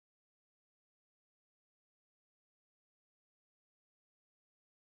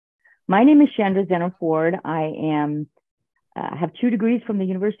My name is Chandra Zenner Ford. I have 2 degrees from the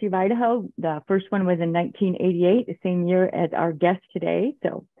University of Idaho. The first one was in 1988, the same year as our guest today.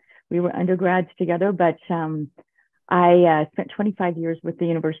 So we were undergrads together, but I spent 25 years with the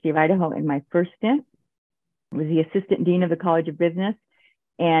University of Idaho in my first stint. I was the assistant dean of the College of Business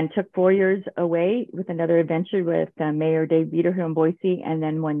and took 4 years away with another adventure with Mayor Dave Beater here in Boise. And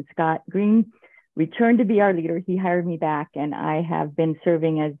then when Scott Green returned to be our leader, he hired me back, and I have been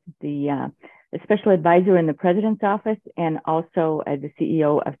serving as the special advisor in the president's office and also as the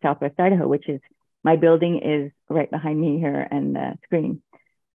CEO of Southwest Idaho, which is my building is right behind me here on the screen.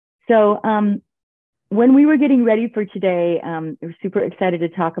 So when we were getting ready for today, we were super excited to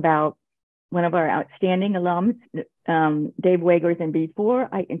talk about one of our outstanding alums, Dave Wagers. And before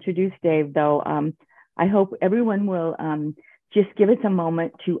I introduce Dave, though, I hope everyone will just give us a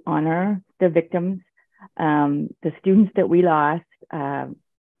moment to honor the victims, the students that we lost.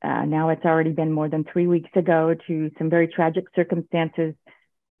 Now it's already been more than 3 weeks ago to some very tragic circumstances.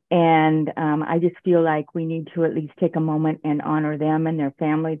 And I just feel like we need to at least take a moment and honor them and their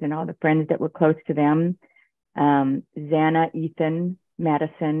families and all the friends that were close to them. Xana, Ethan,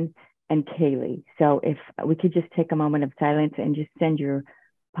 Madison, and Kaylee. So if we could just take a moment of silence and just send your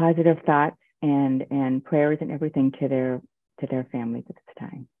positive thoughts and prayers and everything to their families at this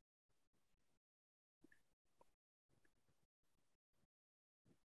time.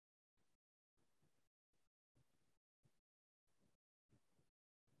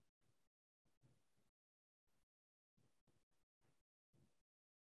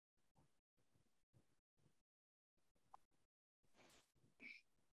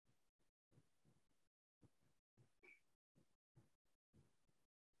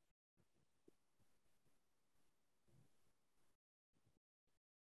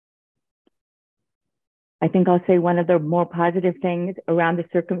 I think I'll say one of the more positive things around the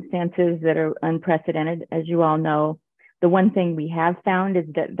circumstances that are unprecedented, as you all know. The one thing we have found is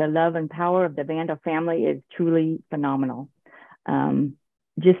that the love and power of the Vandal family is truly phenomenal.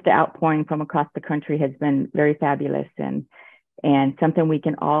 Just the outpouring from across the country has been very fabulous and something we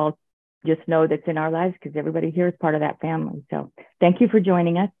can all just know that's in our lives because everybody here is part of that family. So thank you for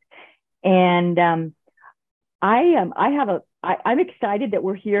joining us. And I'm excited that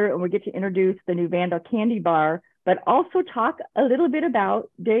we're here and we get to introduce the new Vandal Candy Bar, but also talk a little bit about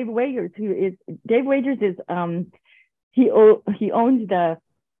Dave Wagers, Dave Wagers is he owns the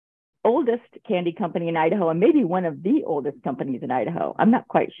oldest candy company in Idaho and maybe one of the oldest companies in Idaho. I'm not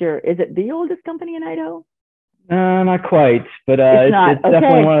quite sure. Is it the oldest company in Idaho? Not quite, but it's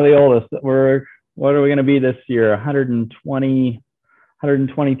definitely one of the oldest. What are we going to be this year? 120,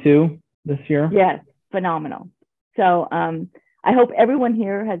 122 this year? Yes, phenomenal. So I hope everyone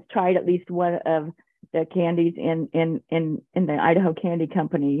here has tried at least one of the candies in the Idaho Candy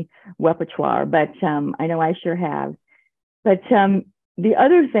Company repertoire, but I know I sure have. But the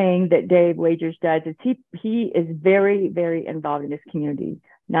other thing that Dave Wagers does is he is very, very involved in this community.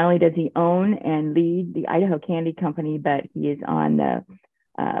 Not only does he own and lead the Idaho Candy Company, but he is on the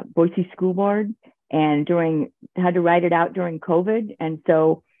Boise School Board and had to write it out during COVID. And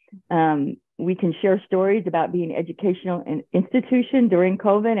so we can share stories about being an educational institution during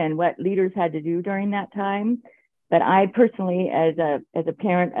COVID and what leaders had to do during that time. But I personally, as a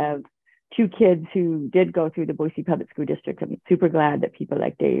parent of 2 kids who did go through the Boise Public School District, I'm super glad that people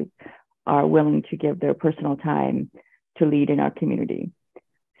like Dave are willing to give their personal time to lead in our community.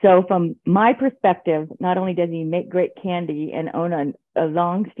 So from my perspective, not only does he make great candy and own a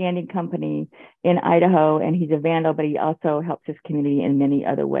long-standing company in Idaho, and he's a Vandal, but he also helps his community in many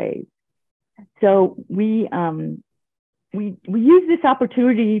other ways. So we use this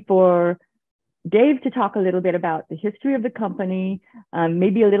opportunity for Dave to talk a little bit about the history of the company,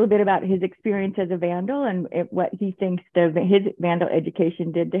 maybe a little bit about his experience as a Vandal and what he thinks his Vandal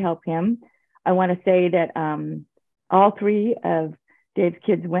education did to help him. I want to say that all 3 of Dave's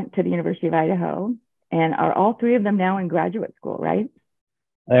kids went to the University of Idaho and are all 3 of them now in graduate school, right?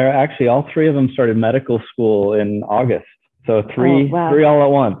 They're actually all 3 of them started medical school in August. So three all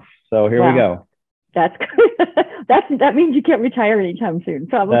at once. So here we go. That's good. That means you can't retire anytime soon,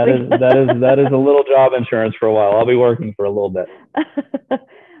 probably. That is a little job insurance for a while. I'll be working for a little bit.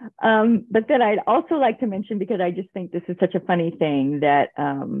 But then I'd also like to mention, because I just think this is such a funny thing, that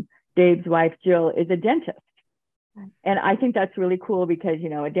Dave's wife, Jill, is a dentist. And I think that's really cool because,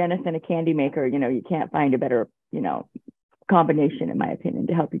 a dentist and a candy maker, you can't find a better, combination, in my opinion,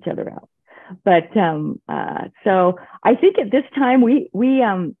 to help each other out. But so I think at this time we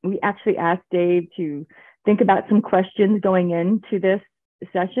actually asked Dave to think about some questions going into this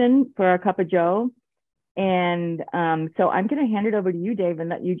session for our Cup of Joe. And so I'm going to hand it over to you, Dave, and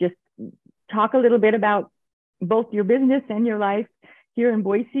let you just talk a little bit about both your business and your life here in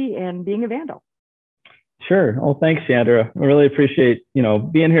Boise and being a Vandal. Sure. Well, thanks, Sandra. I really appreciate,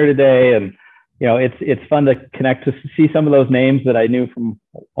 being here today. And, it's fun to connect, to see some of those names that I knew from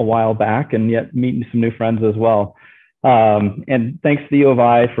a while back, and yet meeting some new friends as well. And thanks to the U of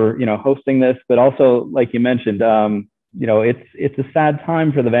I for, hosting this, but also, like you mentioned, it's a sad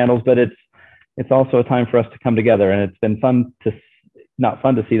time for the Vandals, but it's also a time for us to come together. And it's been not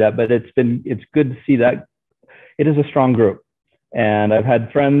fun to see that, but it's good to see that it is a strong group. And I've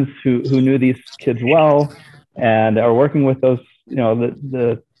had friends who knew these kids well and are working with those,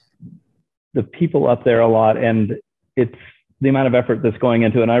 the people up there a lot. And it's the amount of effort that's going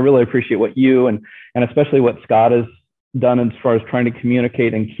into it. And I really appreciate what you and especially what Scott has done as far as trying to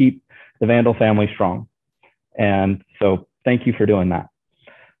communicate and keep the Vandal family strong. And so thank you for doing that.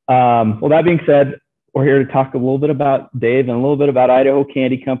 Well, that being said, we're here to talk a little bit about Dave and a little bit about Idaho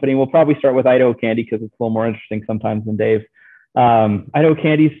Candy Company. We'll probably start with Idaho Candy because it's a little more interesting sometimes than Dave. Idaho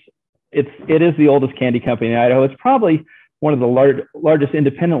Candy's, it is the oldest candy company in Idaho. It's probably one of the largest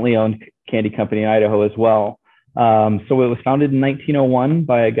independently owned candy company in Idaho as well. So it was founded in 1901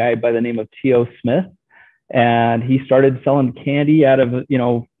 by a guy by the name of T.O. Smith. And he started selling candy out of,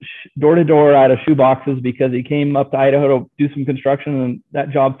 door to door out of shoe boxes because he came up to Idaho to do some construction, and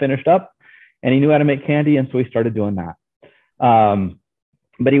that job finished up and he knew how to make candy. And so he started doing that.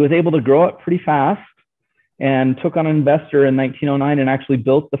 But he was able to grow it pretty fast and took on an investor in 1909 and actually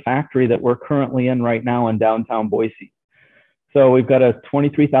built the factory that we're currently in right now in downtown Boise. So we've got a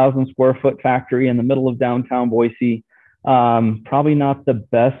 23,000 square foot factory in the middle of downtown Boise. Probably not the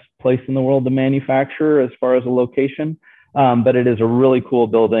best place in the world to manufacture as far as a location, but it is a really cool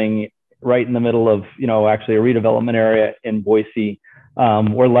building right in the middle of, actually a redevelopment area in Boise.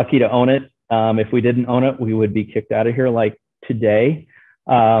 We're lucky to own it. If we didn't own it, we would be kicked out of here like today.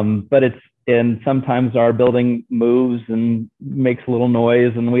 And sometimes our building moves and makes a little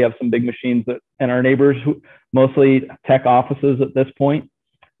noise, and we have some big machines and our neighbors, mostly tech offices at this point,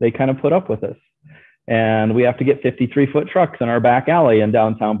 they kind of put up with us. And we have to get 53-foot trucks in our back alley in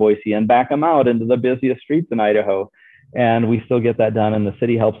downtown Boise and back them out into the busiest streets in Idaho. And we still get that done, and the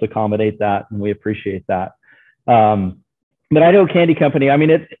city helps accommodate that, and we appreciate that. But Idaho Candy Company, I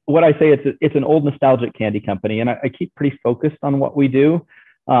mean, it's an old nostalgic candy company, and I keep pretty focused on what we do.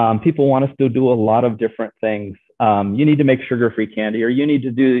 People want us to do a lot of different things. You need to make sugar-free candy, or you need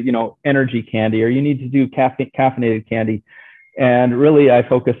to do, energy candy, or you need to do caffeinated candy. And really, I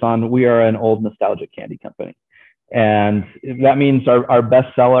focus on, we are an old nostalgic candy company. And that means our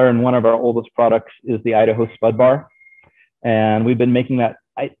best seller and one of our oldest products is the Idaho Spud Bar. And we've been making that.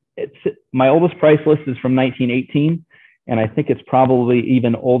 My oldest price list is from 1918. And I think it's probably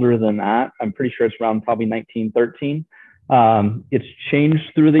even older than that. I'm pretty sure it's around probably 1913. It's changed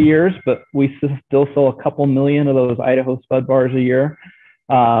through the years, but we still sell a couple million of those Idaho Spud Bars a year.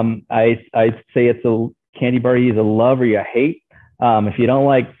 I say it's a candy bar you either love or you hate. If you don't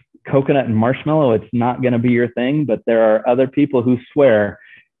like coconut and marshmallow, it's not going to be your thing, but there are other people who swear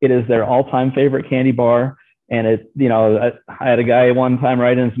it is their all-time favorite candy bar. And I had a guy one time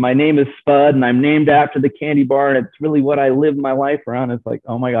write in, my name is Spud and I'm named after the candy bar, and it's really what I live my life around. It's like,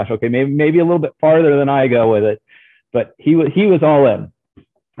 oh my gosh, okay, maybe a little bit farther than I go with it, but he was all in,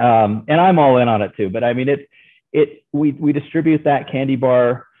 and I'm all in on it too. But I mean, we distribute that candy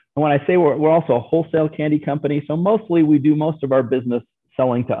bar. And when I say we're also a wholesale candy company, so mostly we do most of our business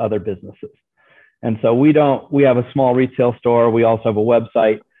selling to other businesses. And so we have a small retail store. We also have a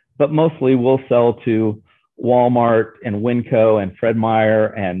website, but mostly we'll sell to Walmart and Winco and Fred Meyer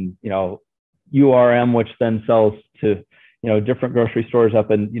and, URM, which then sells to, different grocery stores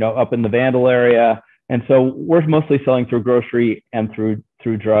up in the Vandal area. And so we're mostly selling through grocery and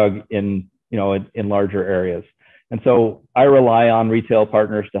through drug in larger areas. And so I rely on retail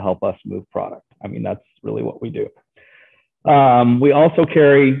partners to help us move product. I mean, that's really what we do. We also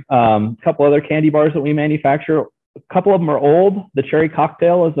carry a couple other candy bars that we manufacture. A couple of them are old. The Cherry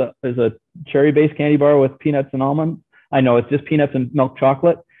Cocktail is a cherry-based candy bar with peanuts and almonds. I know it's just peanuts and milk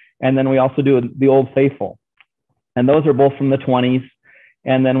chocolate. And then we also do the Old Faithful. And those are both from the 20s.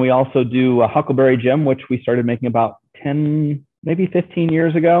 And then we also do a Huckleberry Jim, which we started making about 10, maybe 15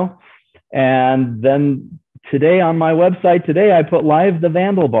 years ago. And then today on my website, I put live the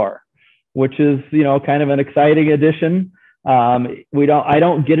Vandal Bar, which is, kind of an exciting addition. I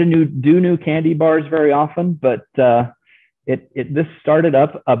don't get do new candy bars very often, but this started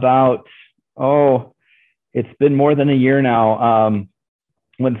up about, it's been more than a year now.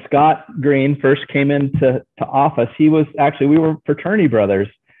 When Scott Green first came into office, we were fraternity brothers.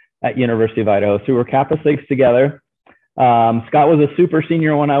 at University of Idaho. So we were Kappa Sigs together. Scott was a super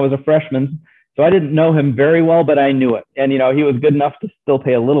senior when I was a freshman. So I didn't know him very well, but I knew it. And, he was good enough to still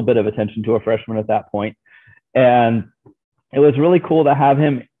pay a little bit of attention to a freshman at that point. And it was really cool to have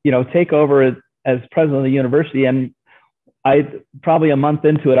him, take over as president of the university. And probably a month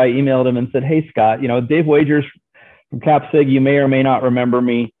into it, I emailed him and said, "Hey, Scott, Dave Wagers from Cap Sig, you may or may not remember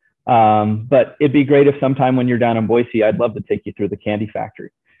me, but it'd be great if sometime when you're down in Boise, I'd love to take you through the candy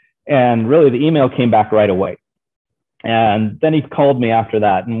factory." And really the email came back right away. And then he called me after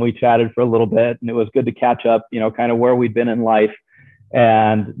that and we chatted for a little bit, and it was good to catch up, kind of where we'd been in life.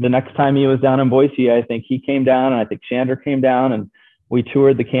 And the next time he was down in Boise, I think he came down and I think Shander came down and we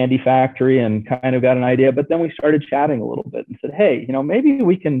toured the candy factory and kind of got an idea. But then we started chatting a little bit and said, "Hey, maybe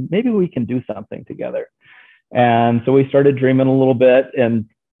we can do something together." And so we started dreaming a little bit. And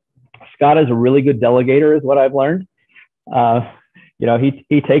Scott is a really good delegator, is what I've learned.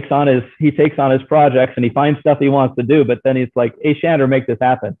 He takes on his projects and he finds stuff he wants to do, but then he's like, "Hey, Shander, make this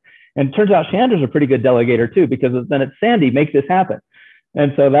happen." And it turns out Shander's a pretty good delegator too, because then it's Sandy, make this happen.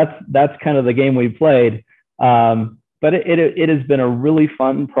 And so that's kind of the game we played. But it has been a really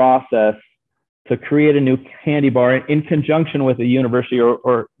fun process to create a new candy bar in conjunction with a university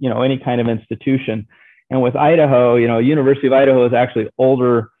or any kind of institution. And with Idaho, University of Idaho is actually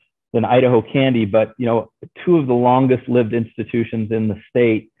older than Idaho Candy, but two of the longest lived institutions in the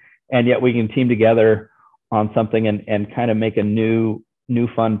state, and yet we can team together on something and kind of make a new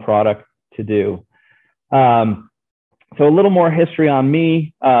fun product to do. So a little more history on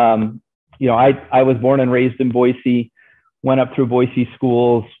me. I was born and raised in Boise, went up through Boise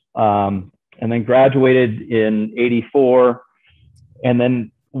schools, and then graduated in '84, and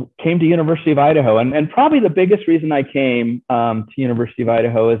then came to University of Idaho. And probably the biggest reason I came to University of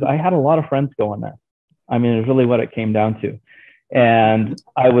Idaho is I had a lot of friends going there. I mean, it's really what it came down to. And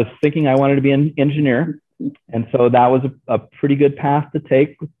I was thinking I wanted to be an engineer. And so that was a pretty good path to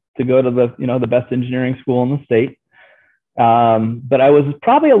take to go to the best engineering school in the state. But I was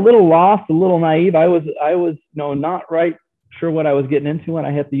probably a little lost, a little naive. I was not right sure what I was getting into when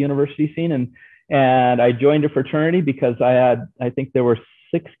I hit the university scene. And I joined a fraternity because I think there were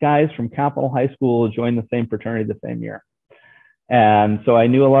 6 guys from Capitol High School who joined the same fraternity the same year. And so I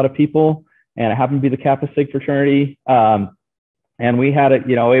knew a lot of people, and I happened to be the Kappa Sig fraternity. And we had it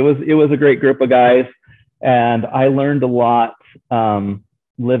was a great group of guys, and I learned a lot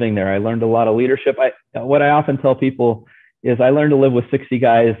living there. I learned a lot of leadership. What I often tell people is I learned to live with 60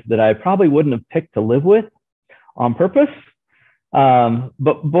 guys that I probably wouldn't have picked to live with on purpose.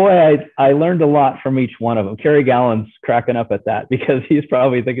 But boy, I learned a lot from each one of them. Kerry Gallen's cracking up at that because he's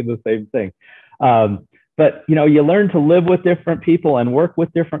probably thinking the same thing. But you learn to live with different people and work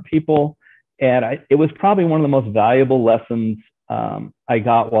with different people. And it was probably one of the most valuable lessons I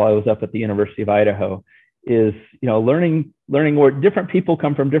got while I was up at the University of Idaho is, learning where different people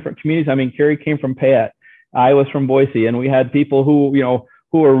come from different communities. I mean, Kerry came from Payette. I was from Boise, and we had people who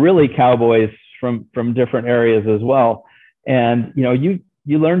were really cowboys from different areas as well. And,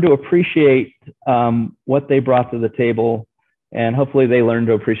 you learn to appreciate what they brought to the table, and hopefully they learn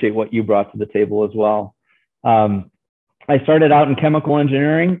to appreciate what you brought to the table as well. I started out in chemical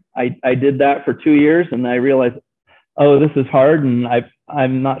engineering. I did that for 2 years, and I realized, oh, this is hard, and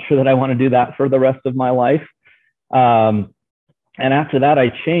I'm not sure that I want to do that for the rest of my life. And after that, I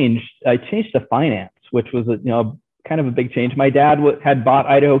changed to finance, which was kind of a big change. My dad had bought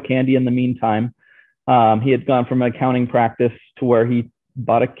Idaho Candy in the meantime. He had gone from an accounting practice to where he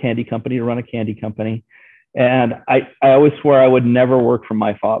bought a candy company to run a candy company. And I always swore I would never work for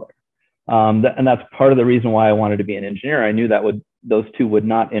my father. And that's part of the reason why I wanted to be an engineer. I knew that those two would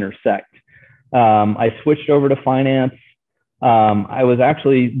not intersect. I switched over to finance. I was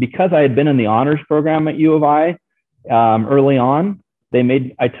actually, because I had been in the honors program at U of I early on,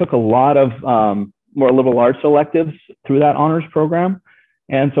 I took a lot of more liberal arts electives through that honors program.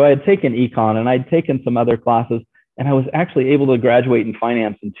 And so I had taken econ and I'd taken some other classes, and I was actually able to graduate in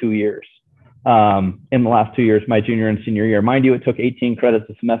finance in 2 years. In the last 2 years, my junior and senior year. Mind you, it took 18 credits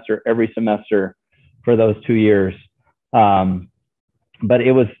a semester every semester for those 2 years. But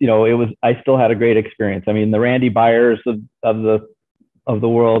I still had a great experience. I mean, the Randy Byers of the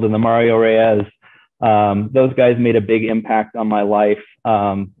world and the Mario Reyes, those guys made a big impact on my life.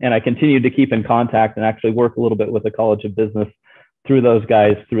 And I continued to keep in contact and actually work a little bit with the College of Business through those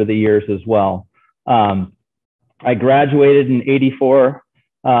guys through the years as well. I graduated in '84.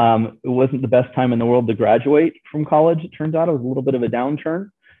 It wasn't the best time in the world to graduate from college. It turns out it was a little bit of a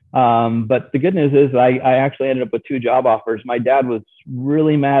downturn. But the good news is I actually ended up with 2 job offers. My dad was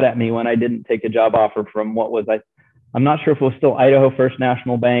really mad at me when I didn't take a job offer from what was I'm not sure if it was still Idaho First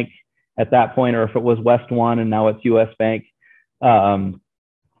National Bank at that point, or if it was West One and now it's US Bank.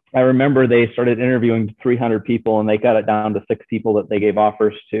 I remember they started interviewing 300 people and they got it down to 6 people that they gave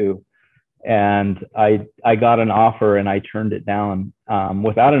offers to. And I got an offer and I turned it down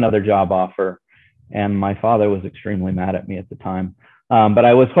without another job offer. And my father was extremely mad at me at the time. But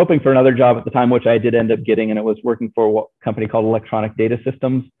I was hoping for another job at the time, which I did end up getting. And it was working for a company called Electronic Data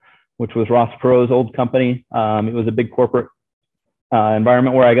Systems, which was Ross Perot's old company. It was a big corporate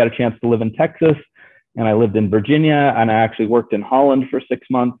environment where I got a chance to live in Texas, and I lived in Virginia, and I actually worked in Holland for 6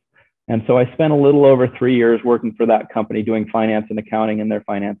 months. And so I spent a little over 3 years working for that company doing finance and accounting in their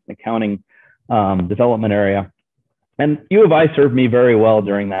finance and accounting development area. And U of I served me very well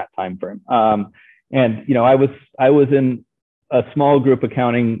during that time frame. And you know, I was in a small group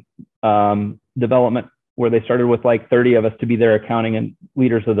accounting development where they started with like 30 of us to be their accounting and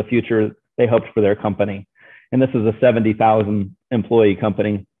leaders of the future they hoped for their company. And this is a 70,000 employee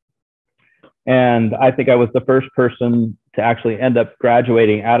company. And I think I was the first person to actually end up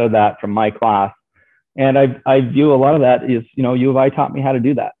graduating out of that from my class. And I view a lot of that is, you know, U of I taught me how to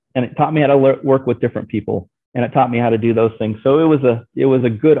do that. And it taught me how to work with different people. And it taught me how to do those things. So it was a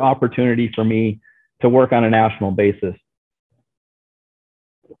good opportunity for me to work on a national basis.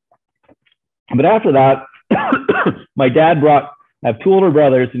 But after that, my dad I have 2 older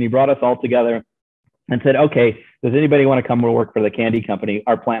brothers, and he brought us all together and said, okay, does anybody want to come to work for the candy company?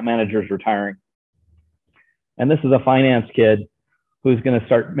 Our plant manager is retiring. And this is a finance kid who's going to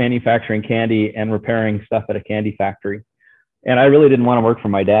start manufacturing candy and repairing stuff at a candy factory. And I really didn't want to work for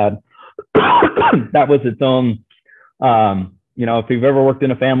my dad. That was its own, you know, if you've ever worked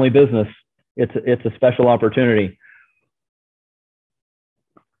in a family business, it's a special opportunity.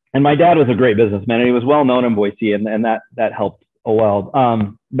 And my dad was a great businessman, and he was well known in Boise, and that helped a well.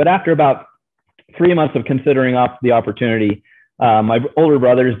 But after about 3 months of considering up the opportunity, my older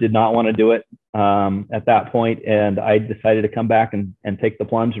brothers did not want to do it at that point, and I decided to come back and take the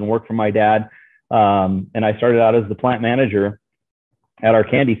plunge and work for my dad. And I started out as the plant manager at our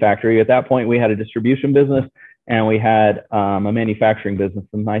candy factory. At that point, we had a distribution business and we had a manufacturing business,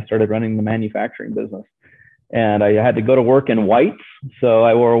 and I started running the manufacturing business. And I had to go to work in whites. So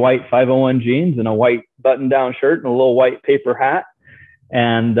I wore white 501 jeans and a white button-down shirt and a little white paper hat.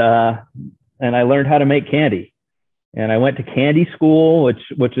 And I learned how to make candy. And I went to candy school,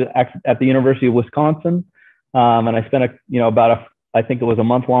 which is at the University of Wisconsin. And I spent I think it was a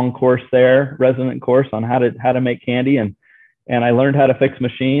month-long course there, resident course on how to make candy. And I learned how to fix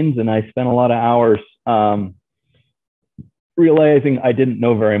machines, and I spent a lot of hours realizing I didn't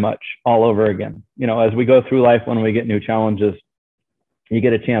know very much all over again. You know, as we go through life, when we get new challenges, you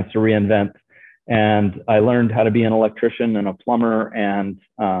get a chance to reinvent. And I learned how to be an electrician and a plumber and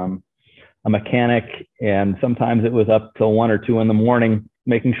a mechanic. And sometimes it was up till 1 or 2 in the morning,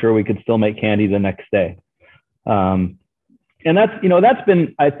 making sure we could still make candy the next day. And that's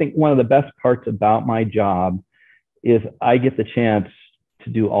been, I think, one of the best parts about my job is I get the chance to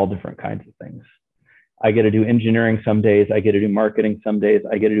do all different kinds of things. I get to do engineering some days. I get to do marketing some days.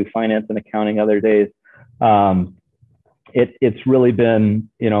 I get to do finance and accounting other days. It's really been,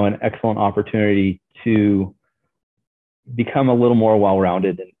 you know, an excellent opportunity to become a little more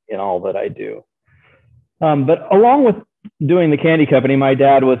well-rounded in all that I do. But along with doing the candy company, my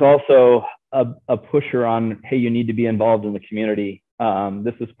dad was also a pusher on, hey, you need to be involved in the community.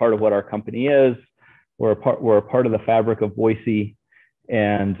 This is part of what our company is. We're a part of the fabric of Boise,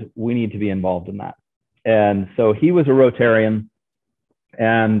 and we need to be involved in that. And so he was a Rotarian,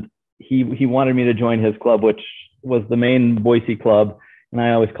 and he wanted me to join his club, which was the main Boise club. And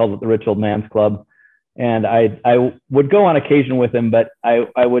I always called it the Rich Old Man's Club. And I would go on occasion with him, but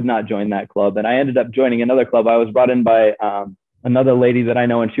I would not join that club. And I ended up joining another club. I was brought in by another lady that I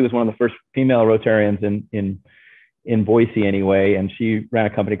know, and she was one of the first female Rotarians in Boise anyway. And she ran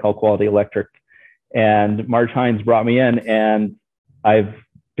a company called Quality Electric. And Marge Hines brought me in, and I've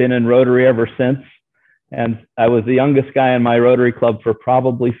been in Rotary ever since. And I was the youngest guy in my Rotary Club for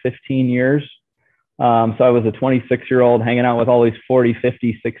probably 15 years. So I was a 26-year-old hanging out with all these 40,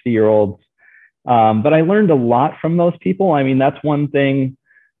 50, 60-year-olds. But I learned a lot from those people. I mean, that's one thing,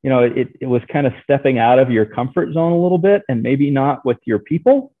 you know, it was kind of stepping out of your comfort zone a little bit, and maybe not with your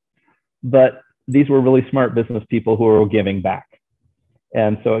people, but these were really smart business people who were giving back.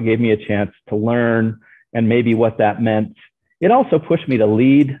 And so it gave me a chance to learn and maybe what that meant. It also pushed me to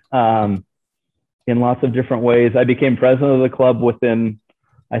lead in lots of different ways. I became president of the club within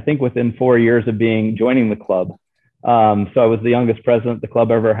 4 years of joining the club. So I was the youngest president the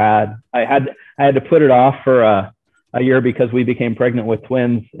club ever had. I had to put it off for a year because we became pregnant with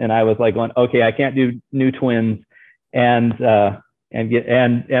twins, and I was like going, okay, I can't do new twins and run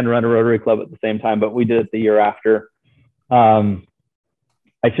a Rotary Club at the same time. But we did it the year after. What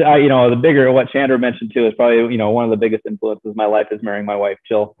Chandra mentioned too is probably, one of the biggest influences in my life is marrying my wife,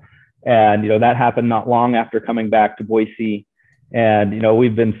 Jill. And, that happened not long after coming back to Boise. And,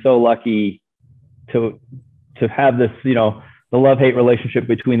 we've been so lucky to have this, the love-hate relationship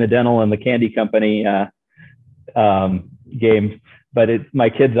between the dental and the candy company game. But my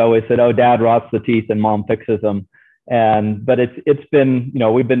kids always said, oh, Dad rots the teeth and Mom fixes them. But it's been,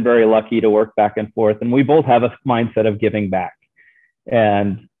 we've been very lucky to work back and forth. And we both have a mindset of giving back.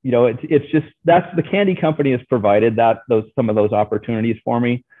 And, it's just, the candy company has provided some of those opportunities for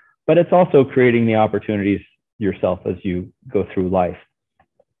me, but it's also creating the opportunities yourself as you go through life.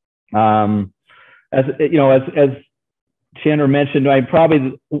 As Chandra mentioned,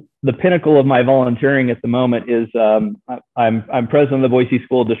 probably the pinnacle of my volunteering at the moment is I'm president of the Boise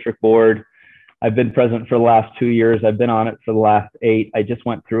School District Board. I've been president for the last 2 years. I've been on it for the last 8. I just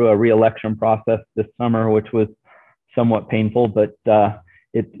went through a re-election process this summer, which was somewhat painful, but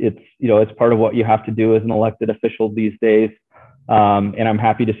it's part of what you have to do as an elected official these days. And I'm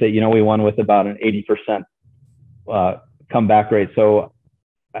happy to say, we won with about an 80% comeback rate. So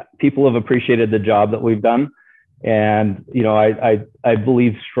people have appreciated the job that we've done. And, I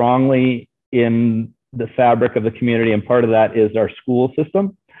believe strongly in the fabric of the community. And part of that is our school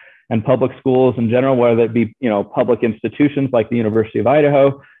system and public schools in general, whether it be, public institutions like the University of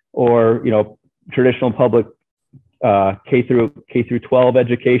Idaho or, traditional public K through 12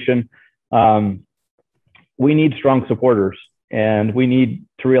 education. We need strong supporters, and we need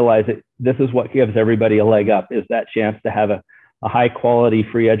to realize that this is what gives everybody a leg up, is that chance to have a high quality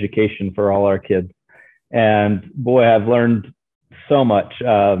free education for all our kids. And boy, I've learned so much.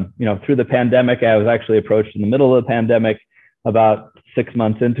 Through the pandemic, I was actually approached in the middle of the pandemic about 6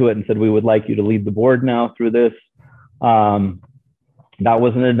 months into it and said, we would like you to lead the board now through this. That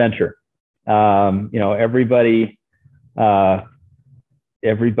was an adventure. There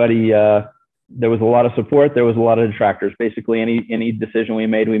was a lot of support. There was a lot of detractors. Basically, any decision we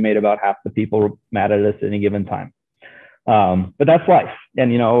made about half the people mad at us at any given time. But that's life.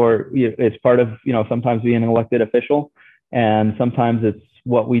 And, it's part of, sometimes being an elected official, and sometimes it's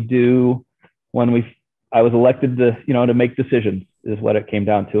what we do when I was elected to make decisions is what it came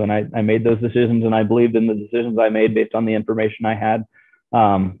down to. And I made those decisions, and I believed in the decisions I made based on the information I had.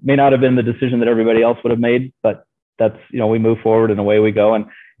 May not have been the decision that everybody else would have made, but that's, we move forward and away we go. And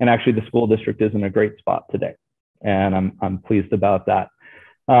actually the school district is in a great spot today. And I'm pleased about that.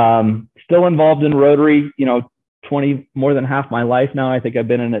 Still involved in Rotary, more than half my life now. I think I've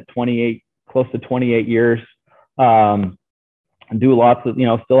been in it close to 28 years. Do lots of,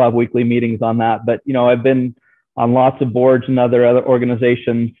 still have weekly meetings on that, but, I've been on lots of boards and other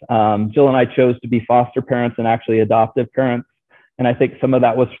organizations. Jill and I chose to be foster parents and actually adoptive parents. And I think some of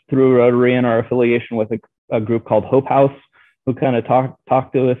that was through Rotary and our affiliation with a group called Hope House, who kind of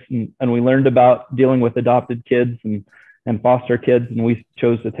talked to us, and we learned about dealing with adopted kids and foster kids. And we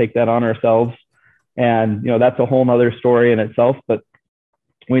chose to take that on ourselves. And, that's a whole nother story in itself, but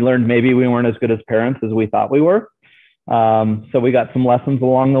we learned maybe we weren't as good as parents as we thought we were. So we got some lessons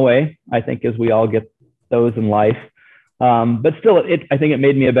along the way, I think, as we all get those in life. But still, I think it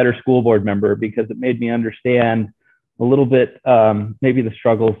made me a better school board member, because it made me understand a little bit, maybe the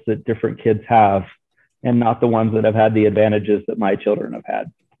struggles that different kids have, and not the ones that have had the advantages that my children have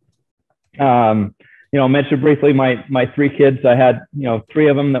had. I mentioned briefly my 3 kids. I had, 3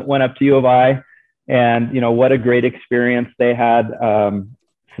 of them that went up to U of I, and, what a great experience they had.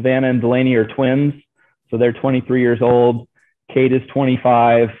 Savannah and Delaney are twins, so they're 23 years old. Kate is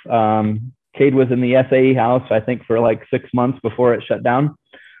 25. Kate was in the SAE house, I think, for like 6 months before it shut down.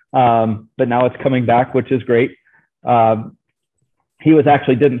 But now it's coming back, which is great. He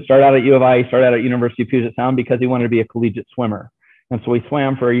didn't start out at U of I. He started out at University of Puget Sound because he wanted to be a collegiate swimmer. And so he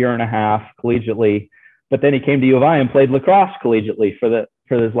swam for a year and a half collegiately, but then he came to U of I and played lacrosse collegiately for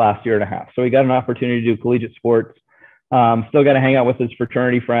his last year and a half. So he got an opportunity to do collegiate sports. Still got to hang out with his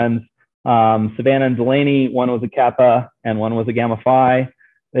fraternity friends. Savannah and Delaney, one was a Kappa and one was a Gamma Phi.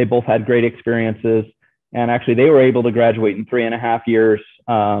 They both had great experiences. And actually they were able to graduate in 3.5 years,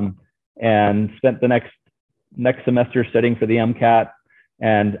 and spent the next semester studying for the MCAT.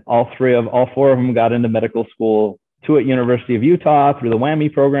 And all 4 of them got into medical school, 2 at University of Utah through the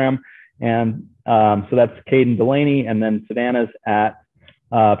WWAMI program. And so that's Kate and Delaney, and then Savannah's at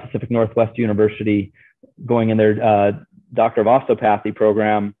Pacific Northwest University, going in their Doctor of Osteopathy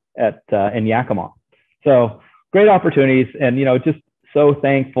program in Yakima. So great opportunities, and just so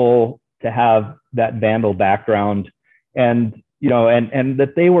thankful to have that Vandal background, and and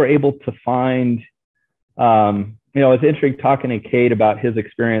that they were able to find it's interesting talking to Cade about his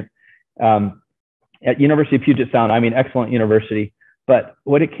experience at University of Puget Sound. I mean, excellent university. But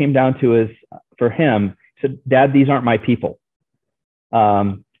what it came down to is, for him, he said, "Dad, these aren't my people."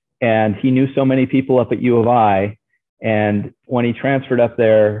 And he knew so many people up at U of I. And when he transferred up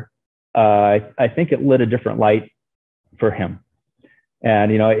there, I think it lit a different light for him.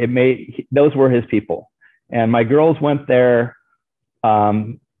 And, those were his people. And my girls went there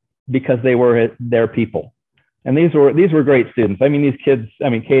because they were their people. And these were great students. I mean, these kids,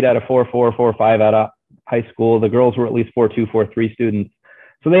 Kate had a 4.4, 4.5 out of high school. The girls were at least 4.2, 4.3 students.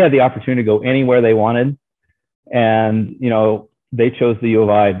 So they had the opportunity to go anywhere they wanted. And, they chose the U of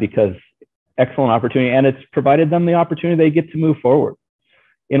I because excellent opportunity. And it's provided them the opportunity they get to move forward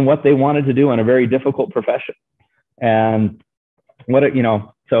in what they wanted to do in a very difficult profession. And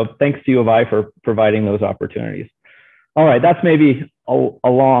so thanks to U of I for providing those opportunities. All right, that's maybe a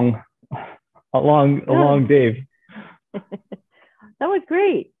long Dave. That was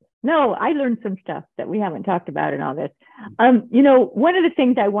great. No, I learned some stuff that we haven't talked about in all this. One of the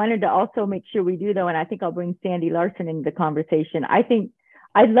things I wanted to also make sure we do, though, and I think I'll bring Sandy Larson into the conversation. I think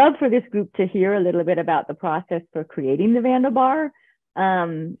I'd love for this group to hear a little bit about the process for creating the Vandal Bar.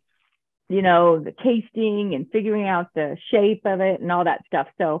 The tasting and figuring out the shape of it and all that stuff.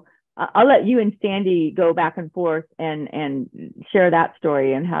 So I'll let you and Sandy go back and forth and share that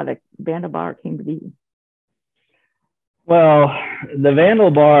story and how the Vandal Bar came to be. Well, the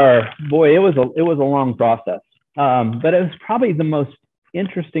Vandal Bar, boy, it was a long process, but it was probably the most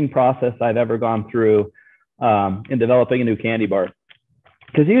interesting process I've ever gone through in developing a new candy bar.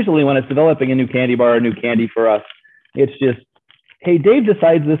 Because usually when it's developing a new candy bar, a new candy for us, it's just, hey, Dave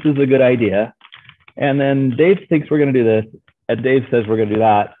decides this is a good idea, and then Dave thinks we're going to do this, and Dave says we're going to do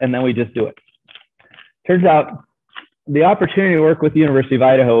that, and then we just do it. Turns out the opportunity to work with the University of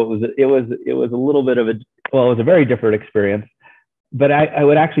Idaho, it was a little bit of it was a very different experience, but I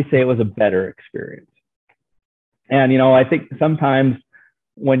would actually say it was a better experience. And I think sometimes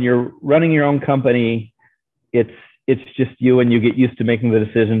when you're running your own company, it's just you, and you get used to making the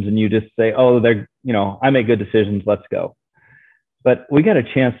decisions, and you just say, oh, I make good decisions, let's go. But we got a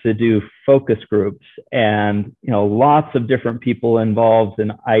chance to do focus groups, and lots of different people involved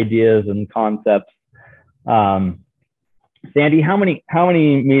in ideas and concepts. Sandy, how many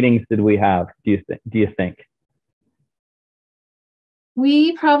meetings did we have? Do you think?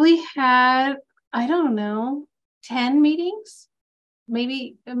 We probably had, I don't know, 10 meetings,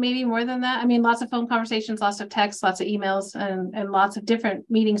 maybe more than that. I mean, lots of phone conversations, lots of texts, lots of emails, and lots of different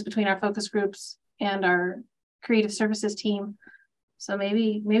meetings between our focus groups and our creative services team. So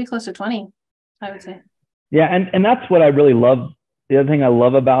maybe close to 20, I would say. Yeah, and that's what I really love. The other thing I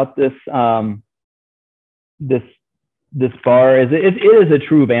love about this this bar is it is a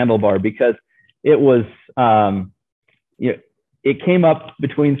true Vandal Bar, because it was it came up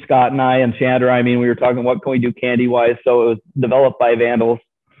between Scott and I and Chandra. I mean, we were talking, what can we do candy wise? So it was developed by Vandals,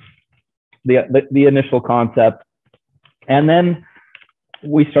 the initial concept, and then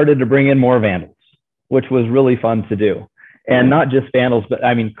we started to bring in more Vandals, which was really fun to do. And not just Vandals, but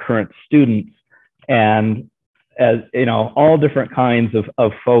current students, and as all different kinds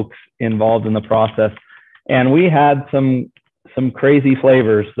of folks involved in the process. And we had some crazy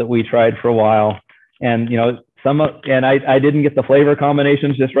flavors that we tried for a while, and I didn't get the flavor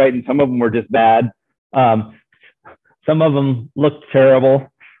combinations just right, and some of them were just bad. Some of them looked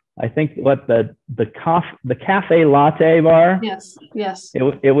terrible. I think the cafe latte bar. Yes.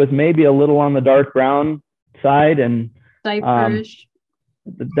 It was maybe a little on the dark brown side, and diaperish.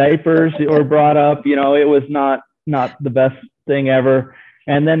 The diapers were brought up. It was not the best thing ever.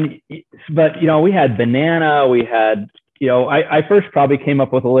 And then, but we had banana. We had I first probably came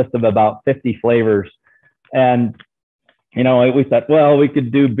up with a list of about 50 flavors, and we thought, well, we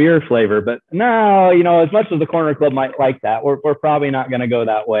could do beer flavor, but no, as much as the Corner Club might like that, we're probably not going to go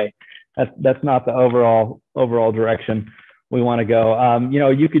that way. That's not the overall direction we want to go.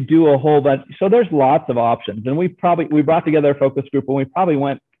 You could do a whole bunch. So there's lots of options, and we brought together a focus group,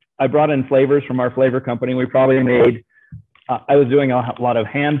 and I brought in flavors from our flavor company. We probably made, I was doing a lot of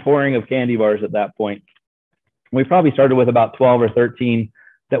hand pouring of candy bars at that point. We probably started with about 12 or 13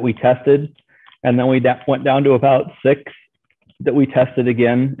 that we tested, and then we went down to about 6 that we tested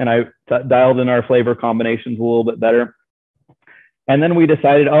again, and I dialed in our flavor combinations a little bit better. And then we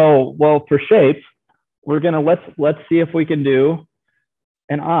decided, oh, well, for shape, we're gonna let's see if we can do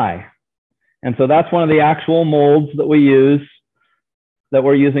an eye. And so that's one of the actual molds that that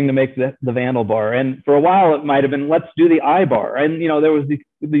we're using to make the Vandal Bar. And for a while, it might have been, let's do the eye bar. And there was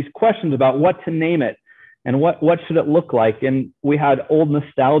these questions about what to name it and what should it look like. And we had old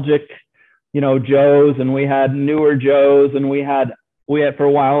nostalgic Joes, and we had newer Joes, and we had for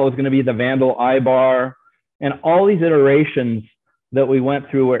a while it was going to be the Vandal Bar, and all these iterations that we went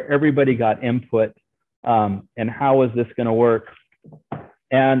through where everybody got input, and how was this going to work.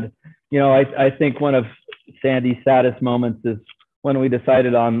 And I think one of Sandy's saddest moments is when we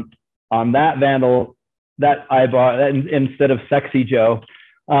decided on that Vandal, that Bar instead of Sexy Joe,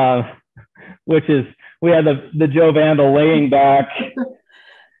 which is, we had the Joe Vandal laying back,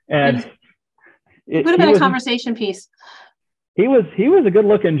 and it would have been a conversation piece. He was a good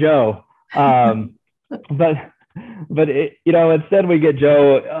looking Joe, but instead we get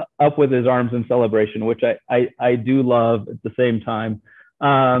Joe up with his arms in celebration, which I do love at the same time.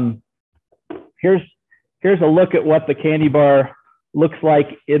 Here's a look at what the candy bar looks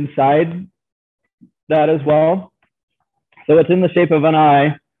like inside that as well. So it's in the shape of an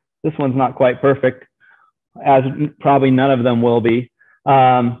eye. This one's not quite perfect, as probably none of them will be.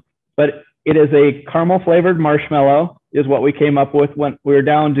 But it is a caramel flavored marshmallow is what we came up with when we were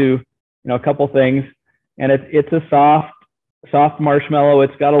down to, a couple things. And it's a soft marshmallow.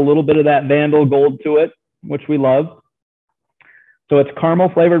 It's got a little bit of that Vandal gold to it, which we love. So it's caramel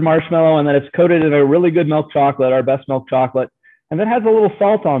flavored marshmallow, and then it's coated in a really good milk chocolate, our best milk chocolate. And then has a little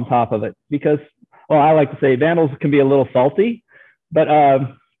salt on top of it because, well, I like to say Vandals can be a little salty, but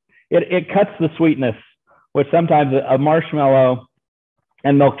it cuts the sweetness, which sometimes a marshmallow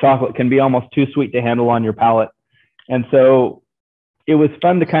and milk chocolate can be almost too sweet to handle on your palate. And so it was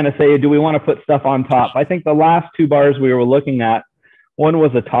fun to kind of say, do we want to put stuff on top? I think the last two bars we were looking at, one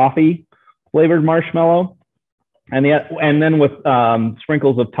was a toffee flavored marshmallow, and then with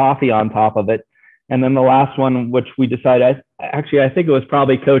sprinkles of toffee on top of it. And then the last one, which we decided, I think it was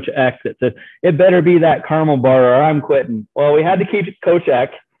probably Coach X that said, it better be that caramel bar or I'm quitting. Well, we had to keep Coach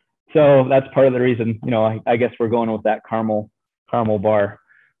X. So that's part of the reason, I guess we're going with that caramel bar.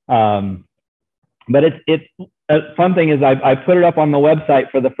 But it's a fun thing is I put it up on the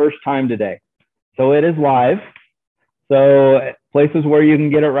website for the first time today. So it is live. So places where you can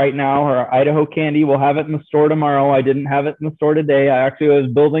get it right now are Idaho Candy. We'll have it in the store tomorrow. I didn't have it in the store today. I actually was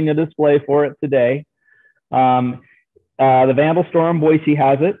building a display for it today. The Vandal store in Boise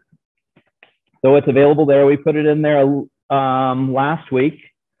has it. So it's available there. We put it in there last week,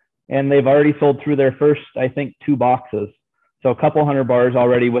 and they've already sold through their first, I think, 2 boxes. So a couple hundred bars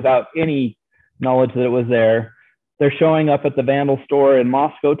already without any knowledge that it was there. They're showing up at the Vandal store in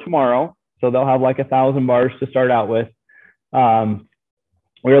Moscow tomorrow. So they'll have like 1,000 bars to start out with. We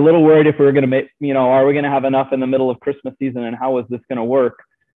were a little worried if we were going to make, are we going to have enough in the middle of Christmas season and how is this going to work?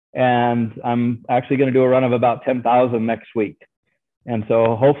 And I'm actually going to do a run of about 10,000 next week. And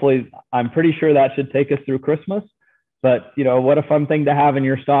so hopefully, I'm pretty sure that should take us through Christmas. But, what a fun thing to have in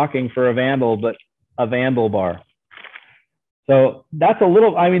your stocking for a Vandal, but a Vandal bar. So that's a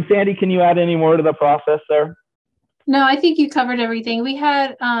little, Sandy, can you add any more to the process there? No, I think you covered everything. We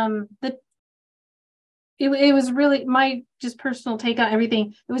had it was really my just personal take on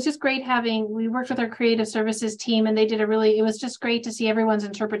everything. It was just great we worked with our creative services team, and they did it was just great to see everyone's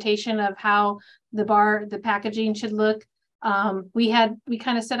interpretation of how the packaging should look. We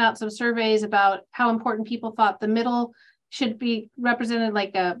kind of sent out some surveys about how important people thought the middle should be represented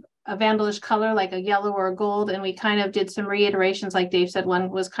like a Vandalish color, like a yellow or a gold. And we kind of did some reiterations. Like Dave said, one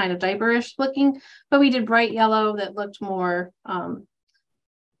was kind of diaperish looking, but we did bright yellow that looked more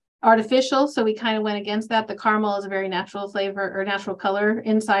artificial. So we kind of went against that. The caramel is a very natural flavor or natural color.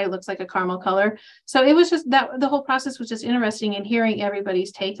 Inside it looks like a caramel color. So it was just that the whole process was just interesting, and hearing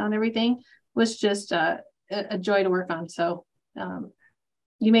everybody's take on everything was just a joy to work on. So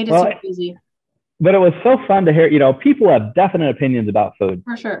you made it super easy. But it was so fun to hear, people have definite opinions about food.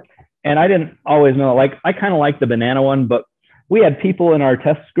 For sure. And I didn't always know, I kind of like the banana one, but we had people in our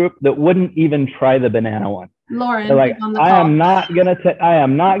test group that wouldn't even try the banana one. Lauren, they're like, I am not gonna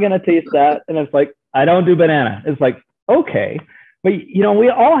taste that. And it's like, I don't do banana. It's like, okay. But, we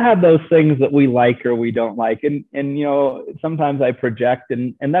all have those things that we like or we don't like. And sometimes I project,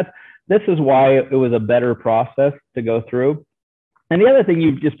 and this is why it was a better process to go through. And the other thing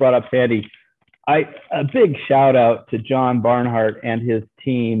you just brought up, Sandy, a big shout out to John Barnhart and his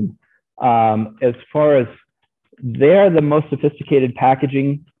team. As far as they're the most sophisticated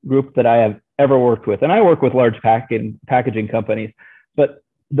packaging group that I have ever worked with. And I work with large packaging companies, but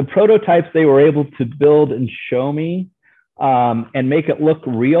the prototypes they were able to build and show me and make it look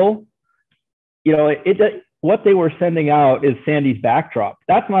real, what they were sending out is Sandy's backdrop.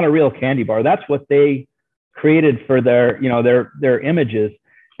 That's not a real candy bar. That's what they created for their images.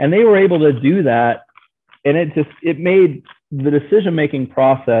 And they were able to do that. And it made the decision-making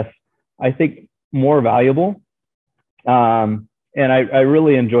process, I think, more valuable. And I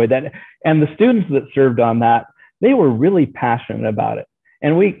really enjoyed that. And the students that served on that, they were really passionate about it.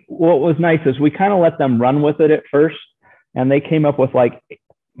 And what was nice is we kind of let them run with it at first. And they came up with like,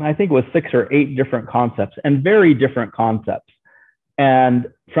 I think it was 6 or 8 different concepts, and very different concepts. And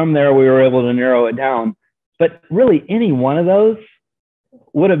from there, we were able to narrow it down. But really, any one of those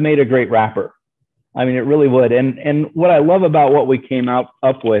would have made a great wrapper. I mean, it really would. And what I love about what we came up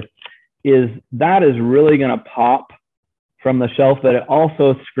with is that is really going to pop from the shelf, but it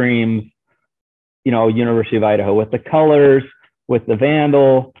also screams, you know, University of Idaho, with the colors, with the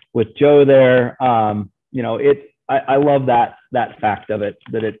Vandal, with Joe there. You know, I love that fact of it,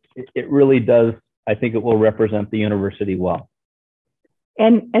 that it really does. I think it will represent the university well.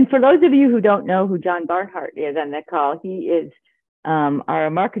 And for those of you who don't know who John Barnhart is on the call, he is our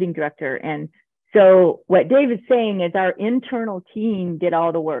marketing director. And so what Dave is saying is our internal team did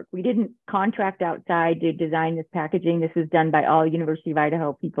all the work. We didn't contract outside to design this packaging. This was done by all University of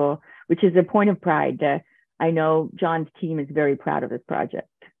Idaho people, which is a point of pride. I know John's team is very proud of this project.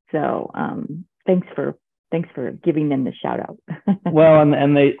 So thanks for giving them the shout out. Well,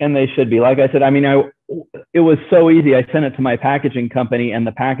 and they should be. Like I said, I mean, it was so easy. I sent it to my packaging company, and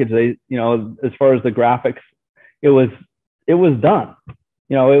the package, they, you know, as far as the graphics, it was done.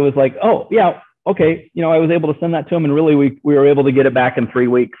 You know, it was like, oh yeah, okay. You know, I was able to send that to them, and really we were able to get it back in 3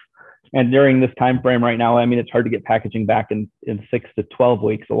 weeks. And during this time frame right now, I mean, it's hard to get packaging back in 6 to 12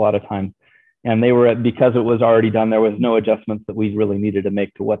 weeks a lot of times. And they were, because it was already done, there was no adjustments that we really needed to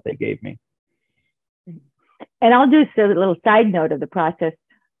make to what they gave me. And I'll do a little side note of the process.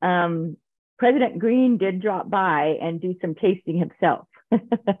 President Green did drop by and do some tasting himself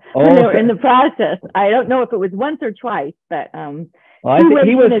when they were in the process. I don't know if it was once or twice, but well, I think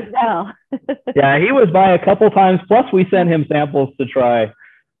he was as well. Yeah, he was by a couple times. Plus, we sent him samples to try,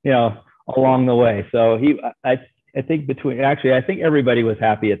 you know, along the way. So I think I think everybody was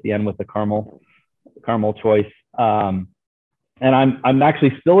happy at the end with the caramel choice. And I'm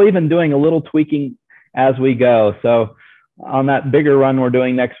actually still even doing a little tweaking as we go. So on that bigger run we're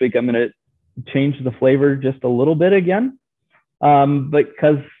doing next week, I'm going to change the flavor just a little bit again,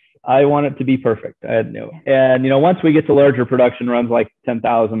 because I want it to be perfect. And you know, once we get to larger production runs like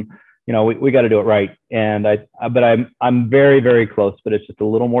 10,000, you know, we got to do it right. And but I'm very, very close, but it's just a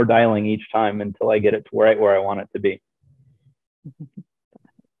little more dialing each time until I get it to where I want it to be.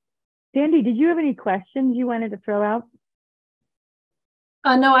 Sandy, did you have any questions you wanted to throw out?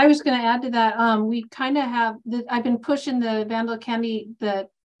 No, I was going to add to that. We kind of have, I've been pushing the Vandal Candy, the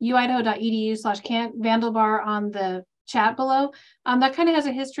uidaho.edu/Vandal Bar on the chat below. That kind of has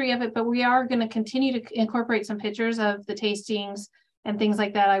a history of it, but we are going to continue to incorporate some pictures of the tastings and things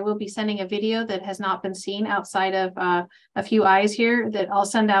like that. I will be sending a video that has not been seen outside of a few eyes here that I'll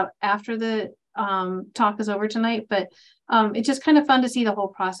send out after the talk is over tonight. But it's just kind of fun to see the whole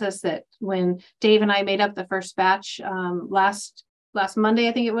process, that when Dave and I made up the first batch last Monday,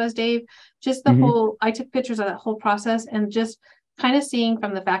 I think it was, Dave, just the whole, I took pictures of that whole process, and just kind of seeing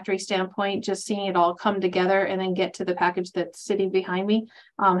from the factory standpoint, just seeing it all come together and then get to the package that's sitting behind me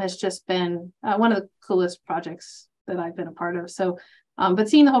has just been one of the coolest projects that I've been a part of. So, but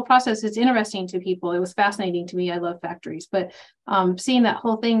seeing the whole process is interesting to people. It was fascinating to me. I love factories, but seeing that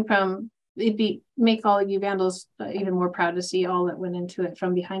whole thing from, make all of you Vandals even more proud to see all that went into it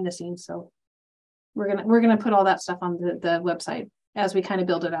from behind the scenes. So we're gonna put all that stuff on the website as we kind of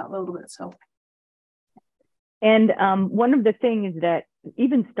build it out a little bit. So, and one of the things that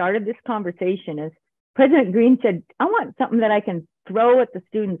even started this conversation is President Green said, I want something that I can throw at the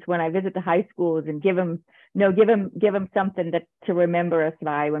students when I visit the high schools and give them something to remember us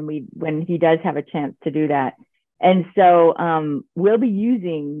by when he does have a chance to do that. And so we'll be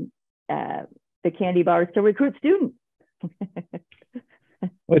using the candy bars to recruit students.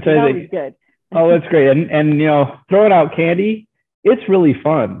 Which I think good. Oh, that's great. And you know, throwing out candy, it's really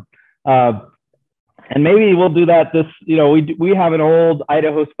fun. And maybe we'll do that you know, we have an old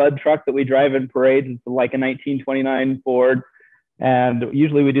Idaho Spud truck that we drive in parades. It's like a 1929 Ford. And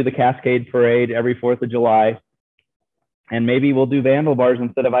usually we do the Cascade Parade every 4th of July. And maybe we'll do Vandal bars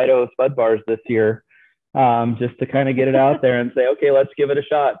instead of Idaho Spud bars this year, just to kind of get it out there and say, okay, let's give it a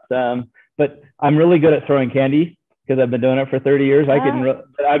shot. But I'm really good at throwing candy because I've been doing it for 30 years.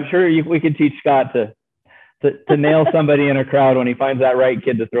 I'm sure we can teach Scott to nail somebody in a crowd when he finds that right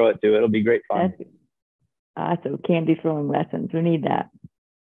kid to throw it to. It'll be great fun. Awesome. Candy throwing lessons. We need that.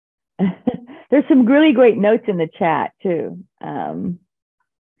 There's some really great notes in the chat too. It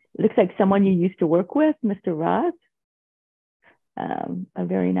looks like someone you used to work with, Mr. Ross. A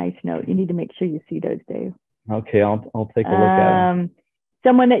very nice note. You need to make sure you see those, Dave. Okay, I'll take a look at them.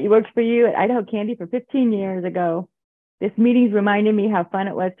 Someone that worked for you at Idaho Candy for 15 years ago. This meeting's reminded me how fun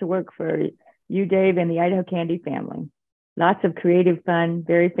it was to work for you, Dave, and the Idaho Candy family. Lots of creative fun,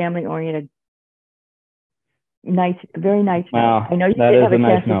 very family oriented. Nice, very nice. Wow, I know you did have a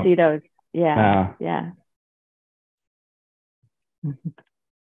chance to see those. Yeah.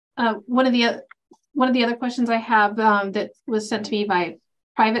 One of the other questions I have that was sent to me by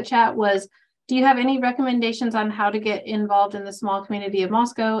private chat was, do you have any recommendations on how to get involved in the small community of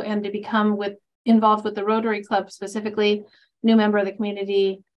Moscow and to become involved with the Rotary Club, specifically new member of the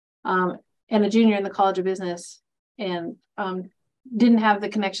community and a junior in the College of Business, and didn't have the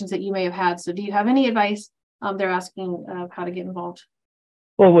connections that you may have had. So do you have any advice? They're asking how to get involved.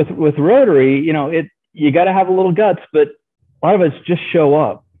 Well, with Rotary, you got to have a little guts, but a lot of it's just show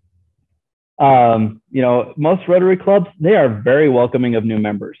up. Most Rotary clubs, they are very welcoming of new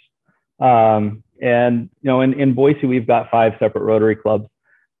members. And, in Boise, we've got 5 separate Rotary clubs,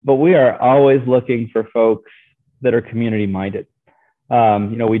 but we are always looking for folks that are community minded.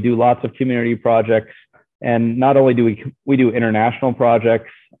 We do lots of community projects, and not only do we do international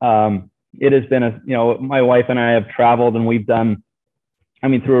projects. It has been my wife and I have traveled, and we've done,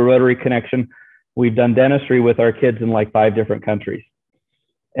 through a Rotary connection, we've done dentistry with our kids in like 5 different countries,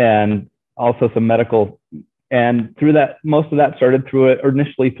 and also some medical. And through that, most of that started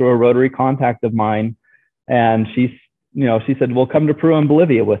initially through a Rotary contact of mine. And she said, well, come to Peru and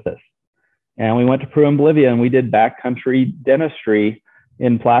Bolivia with us. And we went to Peru and Bolivia, and we did backcountry dentistry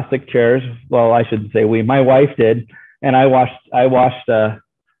in plastic chairs. Well, I shouldn't say we, my wife did. And I was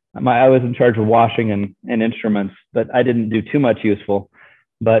in charge of washing and instruments, but I didn't do too much useful.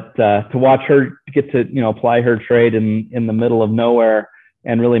 But to watch her get to, apply her trade in the middle of nowhere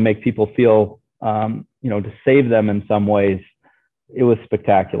and really make people feel, to save them in some ways, it was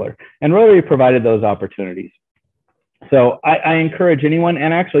spectacular. And Rotary provided those opportunities. So I encourage anyone,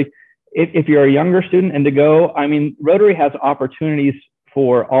 and actually, if you're a younger student and to go, Rotary has opportunities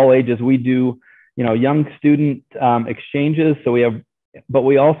for all ages. We do, young student exchanges. So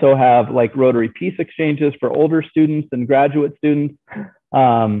we also have like Rotary Peace exchanges for older students and graduate students.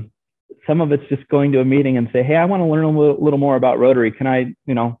 Some of it's just going to a meeting and say, hey, I want to learn a little more about Rotary. Can I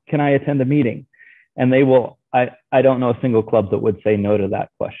attend a meeting? And they will. I don't know a single club that would say no to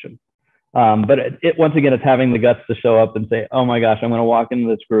that question. But once again, it's having the guts to show up and say, oh my gosh, I'm going to walk into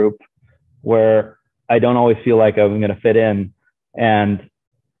this group where I don't always feel like I'm going to fit in. And,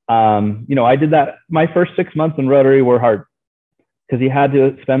 I did that. My first 6 months in Rotary were hard because you had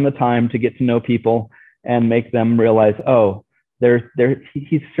to spend the time to get to know people and make them realize, oh,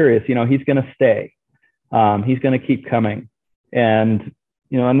 he's serious. He's going to stay. He's going to keep coming. And,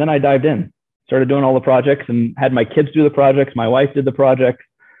 and then I dived in, started doing all the projects and had my kids do the projects. My wife did the projects.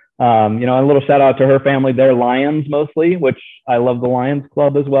 A little shout out to her family. They're Lions mostly, which I love the Lions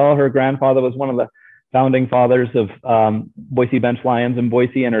Club as well. Her grandfather was one of the founding fathers of Boise Bench Lions in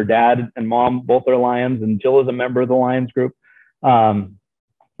Boise, and her dad and mom both are Lions, and Jill is a member of the Lions group. And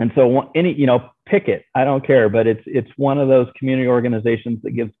so pick it. I don't care, but it's one of those community organizations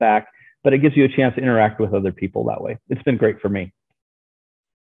that gives back, but it gives you a chance to interact with other people that way. It's been great for me.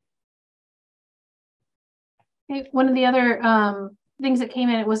 Okay, one of the other things that came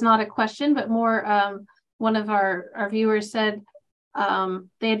in, it was not a question, but more one of our viewers said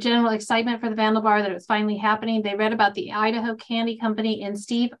they had general excitement for the Vandal Bar, that it was finally happening. They read about the Idaho Candy Company and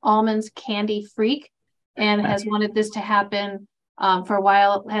Steve Allman's Candy Freak, and has wanted this to happen for a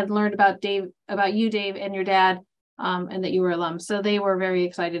while, had learned about you, Dave, and your dad, and that you were alums. So they were very